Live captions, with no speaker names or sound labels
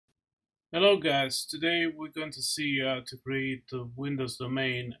Hello guys, today we're going to see how to create the Windows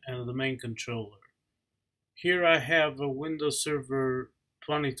domain and the domain controller. Here I have a Windows Server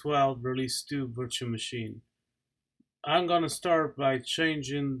 2012 Release 2 virtual machine. I'm gonna start by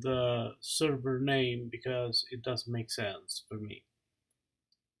changing the server name because it doesn't make sense for me.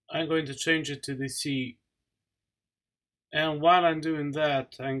 I'm going to change it to DC, and while I'm doing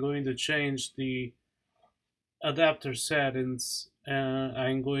that I'm going to change the adapter settings and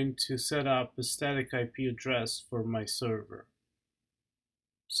I'm going to set up a static IP address for my server.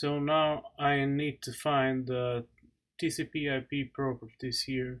 So now I need to find the TCP IP properties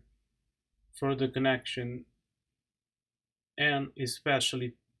here for the connection, and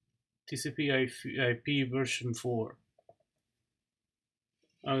especially TCP IP version 4.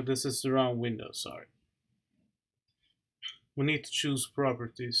 Oh, this is the wrong window, sorry. We need to choose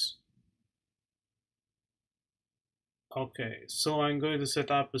properties. Okay, so I'm going to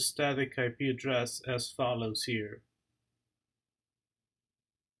set up a static IP address as follows here.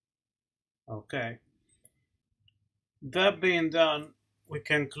 Okay. That being done, we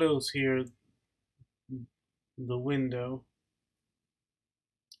can close here the window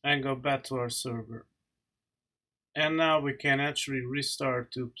and go back to our server. And now we can actually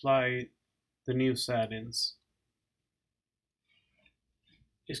restart to apply the new settings.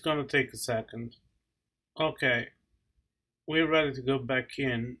 It's gonna take a second. Okay, we're ready to go back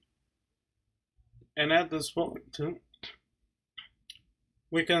in. And at this point,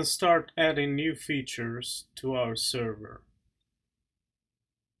 we can start adding new features to our server.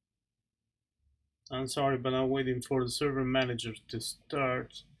 I'm sorry, but I'm waiting for the server manager to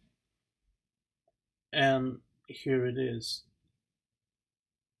start. And here it is.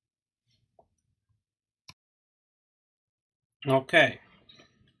 Okay,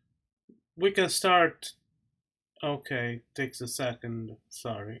 we can start. Okay, takes a second,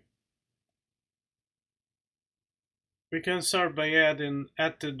 sorry. We can start by adding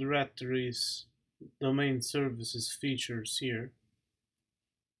at the directories domain services features here.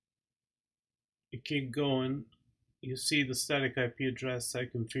 You keep going, you see the static IP address I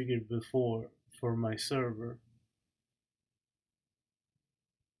configured before for my server.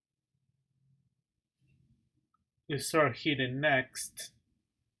 You start hitting next,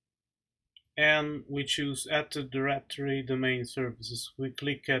 and we choose add to directory domain services. We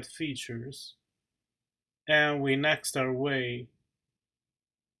click add features, and we next our way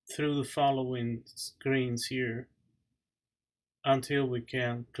through the following screens here until we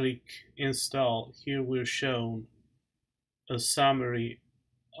can click install. Here we're shown a summary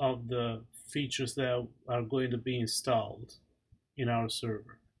of the features that are going to be installed in our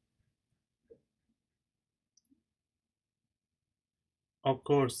server. Of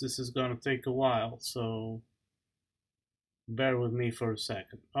course, this is going to take a while, so bear with me for a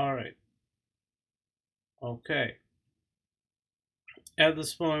second. All right. Okay. At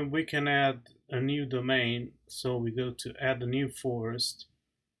this point, we can add a new domain. So we go to add a new forest,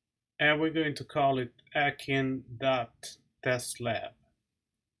 and we're going to call it akin.testlab,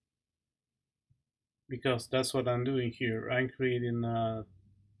 because that's what I'm doing here. I'm creating a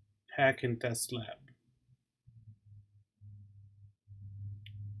hacking test lab.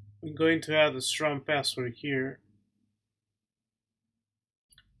 I'm going to add a strong password here.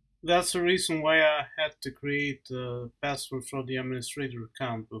 That's the reason why I had to create a password for the administrator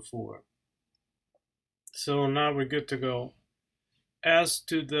account before. So now we're good to go. As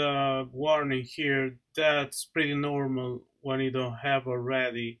to the warning here, that's pretty normal when you don't have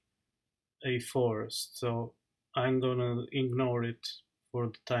already a forest. So I'm gonna ignore it for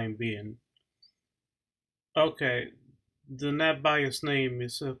the time being. Okay, the NetBIOS name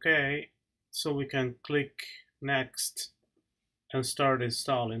is okay, so we can click next and start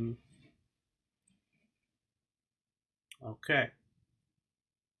installing. Okay,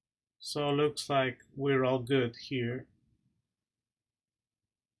 so it looks like we're all good here.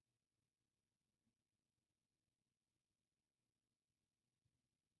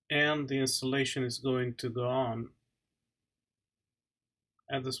 And the installation is going to go on.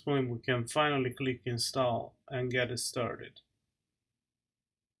 At this point, we can finally click install and get it started.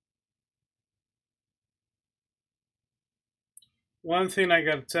 One thing I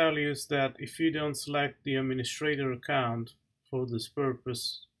gotta tell you is that if you don't select the administrator account for this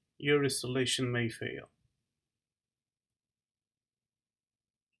purpose, your installation may fail.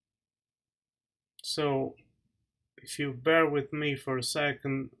 So if you bear with me for a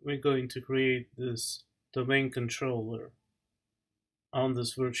second, we're going to create this domain controller on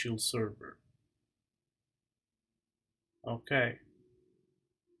this virtual server. Okay.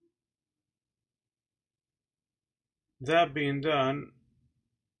 That being done,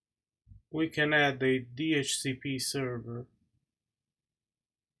 we can add a DHCP server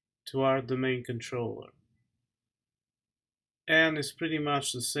to our domain controller. And it's pretty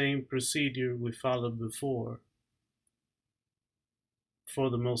much the same procedure we followed before for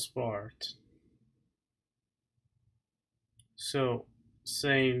the most part. So,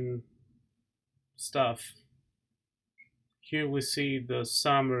 same stuff. Here we see the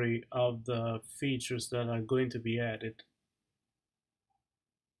summary of the features that are going to be added.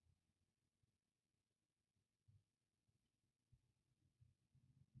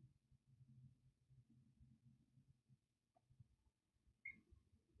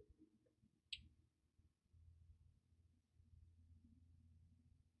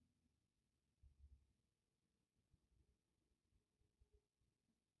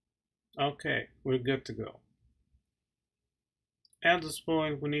 Okay, we're good to go. At this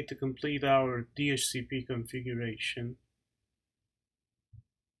point, we need to complete our DHCP configuration.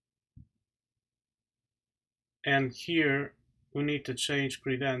 And here, we need to change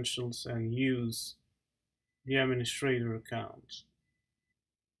credentials and use the administrator account.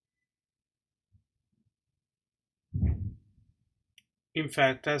 In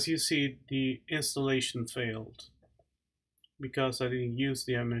fact, as you see, the installation failed because I didn't use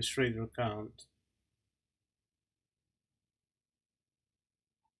the administrator account.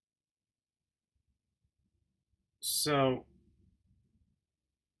 So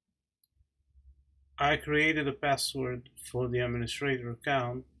I created a password for the administrator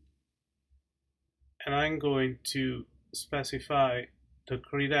account, and I'm going to specify the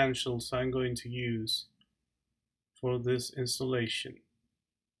credentials I'm going to use for this installation.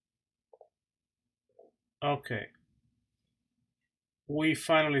 Okay. We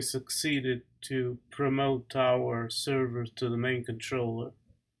finally succeeded to promote our server to the main controller.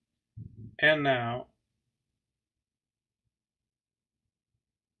 And now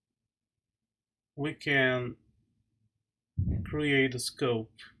we can create a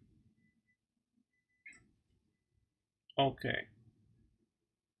scope. Okay.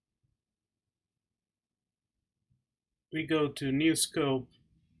 We go to new scope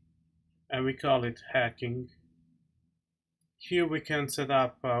and we call it hacking. Here we can set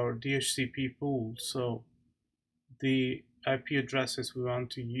up our DHCP pool, so the IP addresses we want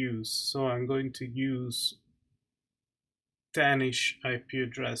to use. So I'm going to use 10-ish IP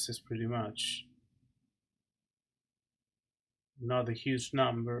addresses pretty much. Not a huge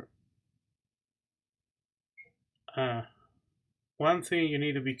number. One thing you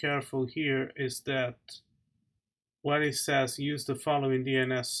need to be careful here is that when it says use the following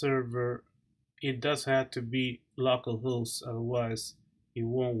DNS server, it does have to be localhost, otherwise it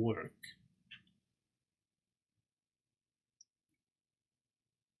won't work.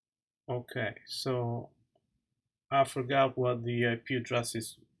 Okay, so I forgot what the IP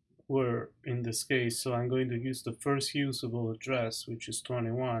addresses were in this case, so I'm going to use the first usable address, which is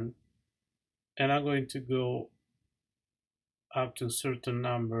 21, and I'm going to go up to a certain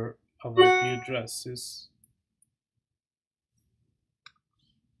number of IP addresses.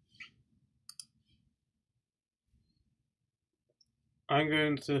 I'm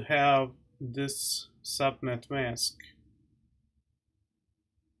going to have this subnet mask,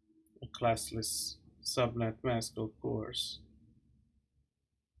 a classless subnet mask, of course.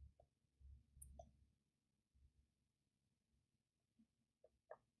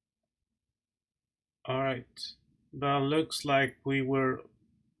 Alright, but looks like we were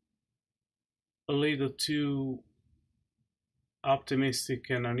a little too optimistic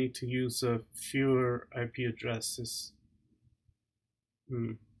and I need to use fewer IP addresses.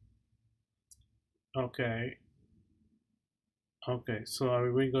 Okay. Okay, so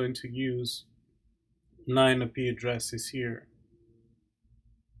are we going to use 9 IP addresses here?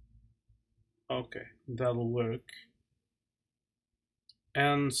 Okay, that'll work.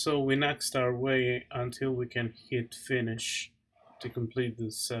 And so we next our way until we can hit finish to complete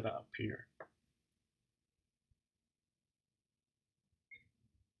this setup here.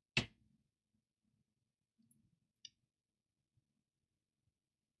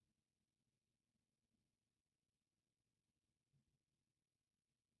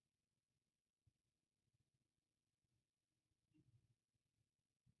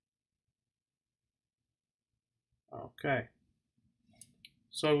 Okay,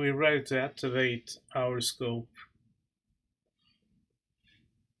 so we're ready to activate our scope.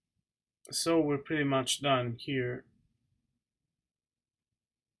 So we're pretty much done here.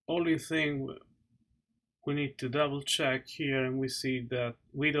 Only thing we need to double check here, and we see that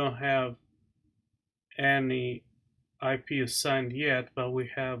we don't have any IP assigned yet, but we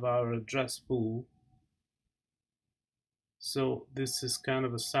have our address pool. So this is kind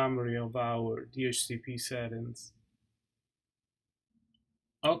of a summary of our DHCP settings.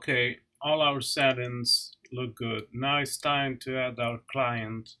 Okay, all our settings look good. Now it's time to add our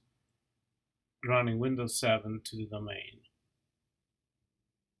client running Windows 7 to the domain.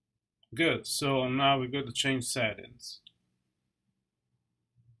 Good, so now we go to change settings.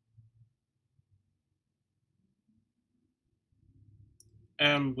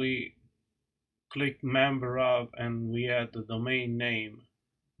 And we click member of and we add the domain name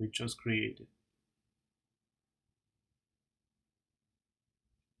we just created.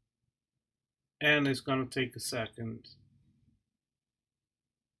 And it's going to take a second.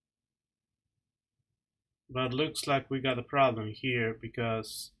 But looks like we got a problem here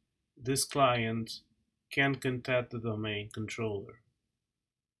because this client can't contact the domain controller.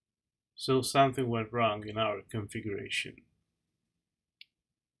 So something went wrong in our configuration.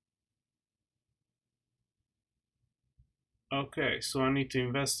 Okay, so I need to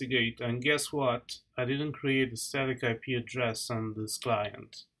investigate, and guess what? I didn't create a static IP address on this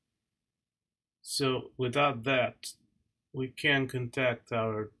client. So without that, we can contact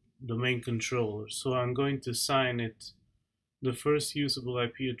our domain controller. So I'm going to assign it the first usable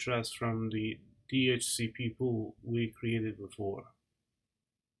IP address from the DHCP pool we created before.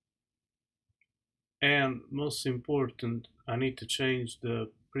 And most important, I need to change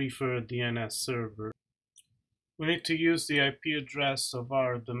the preferred DNS server. We need to use the IP address of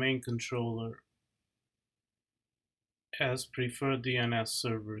our domain controller as preferred DNS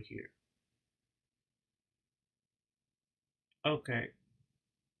server here. Okay.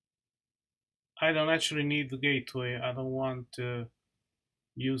 I don't actually need the gateway. I don't want to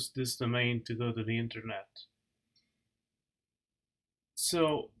use this domain to go to the internet.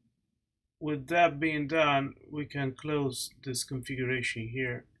 So with that being done, we can close this configuration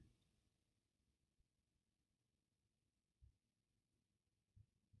here.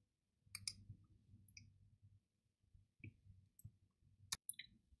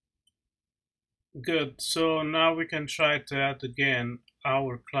 Good, so now we can try to add again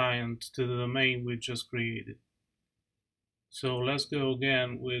our client to the domain we just created. So let's go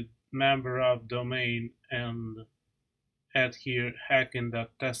again with member of domain and add here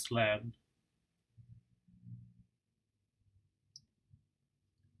hacking.testlab.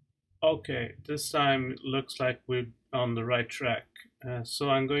 Okay, this time it looks like we're on the right track. So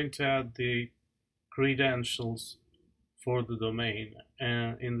I'm going to add the credentials for the domain,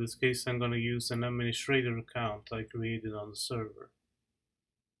 and in this case I'm going to use an administrator account I created on the server.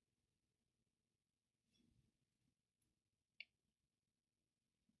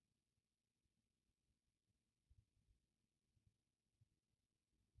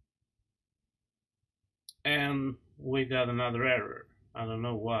 And we got another error. I don't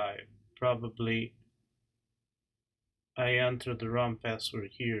know why. Probably I entered the wrong password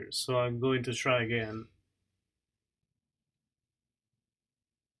here, so I'm going to try again.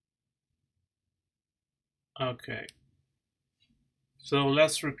 Okay, so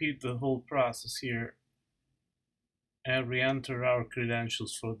let's repeat the whole process here and re-enter our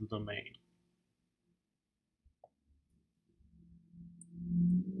credentials for the domain.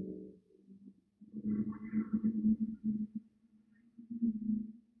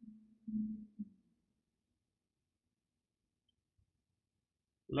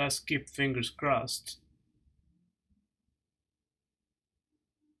 Let's keep fingers crossed.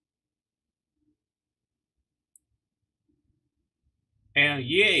 And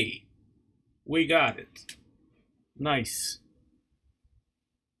yay, we got it. Nice.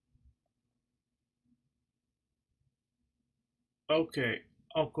 Okay,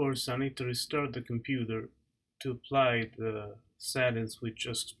 of course I need to restart the computer to apply the settings we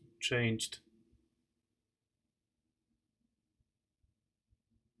just changed.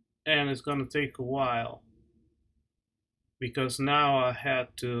 And it's gonna take a while because now I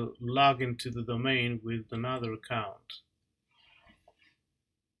had to log into the domain with another account.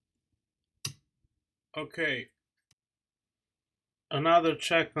 Okay, another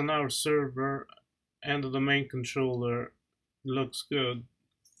check on our server and the domain controller looks good.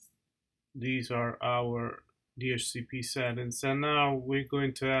 These are our DHCP settings, and now we're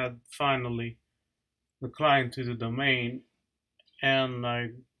going to add finally the client to the domain, and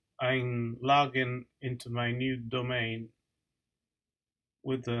I'm logging into my new domain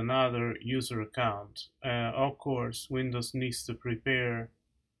with another user account. Of course, Windows needs to prepare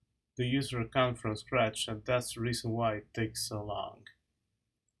the user account from scratch, and that's the reason why it takes so long.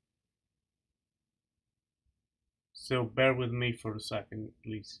 So bear with me for a second,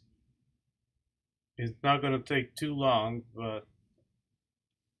 please. It's not going to take too long, but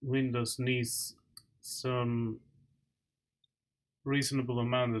Windows needs some reasonable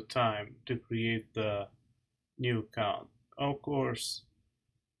amount of time to create the new account. Of course,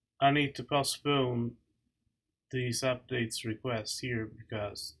 I need to postpone these updates requests here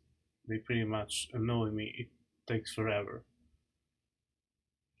because they pretty much annoy me. It takes forever.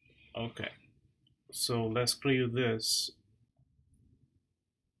 Okay, so let's clear this.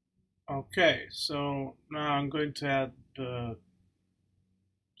 Okay, so now I'm going to add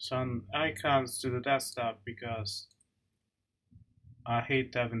some icons to the desktop because I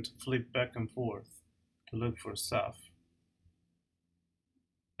hate having to flip back and forth to look for stuff.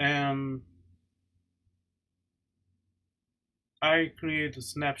 And I create a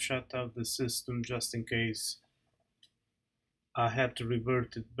snapshot of the system just in case I had to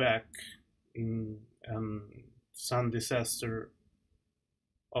revert it back in some disaster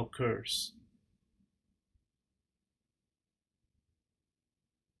occurs.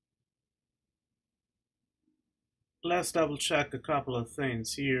 Let's double check a couple of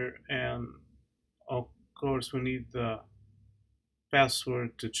things here, and of course we need the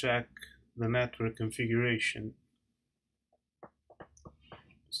password to check the network configuration.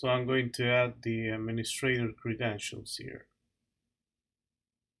 So I'm going to add the administrator credentials here.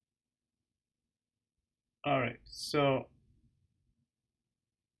 Alright, so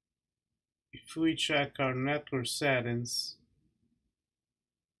if we check our network settings,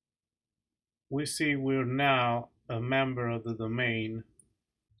 we see we're now a member of the domain.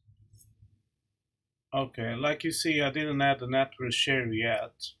 Okay, like you see, I didn't add the network share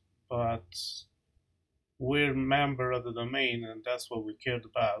yet, but we're a member of the domain and that's what we cared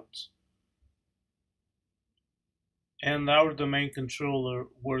about. And our domain controller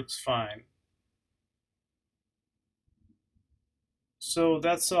works fine. So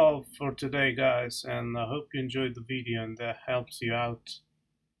that's all for today, guys, and I hope you enjoyed the video and that helps you out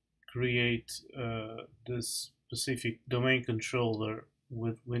create this specific domain controller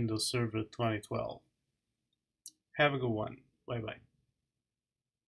with Windows Server 2012. Have a good one. Bye bye.